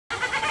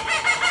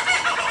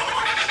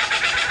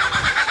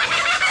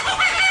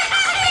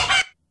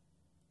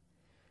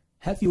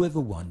Have you ever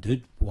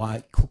wondered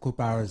why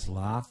kookaburras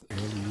laugh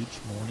early each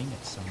morning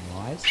at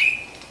sunrise?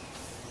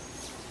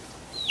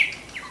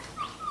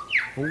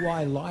 Or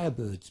why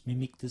lyrebirds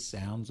mimic the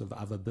sounds of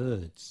other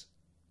birds?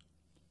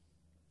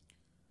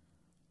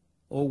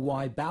 Or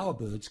why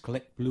bowerbirds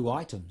collect blue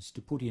items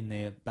to put in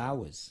their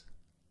bowers?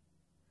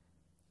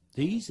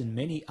 These and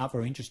many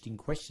other interesting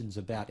questions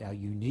about our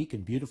unique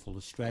and beautiful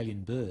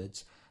Australian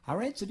birds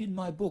are answered in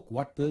my book,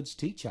 What Birds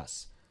Teach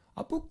Us,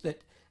 a book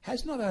that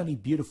has not only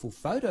beautiful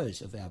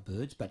photos of our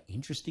birds, but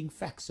interesting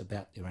facts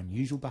about their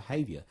unusual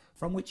behaviour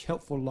from which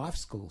helpful life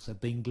skills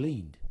have been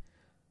gleaned.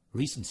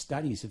 Recent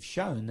studies have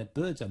shown that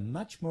birds are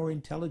much more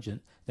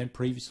intelligent than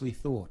previously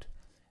thought,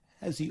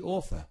 as the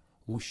author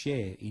will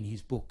share in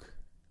his book.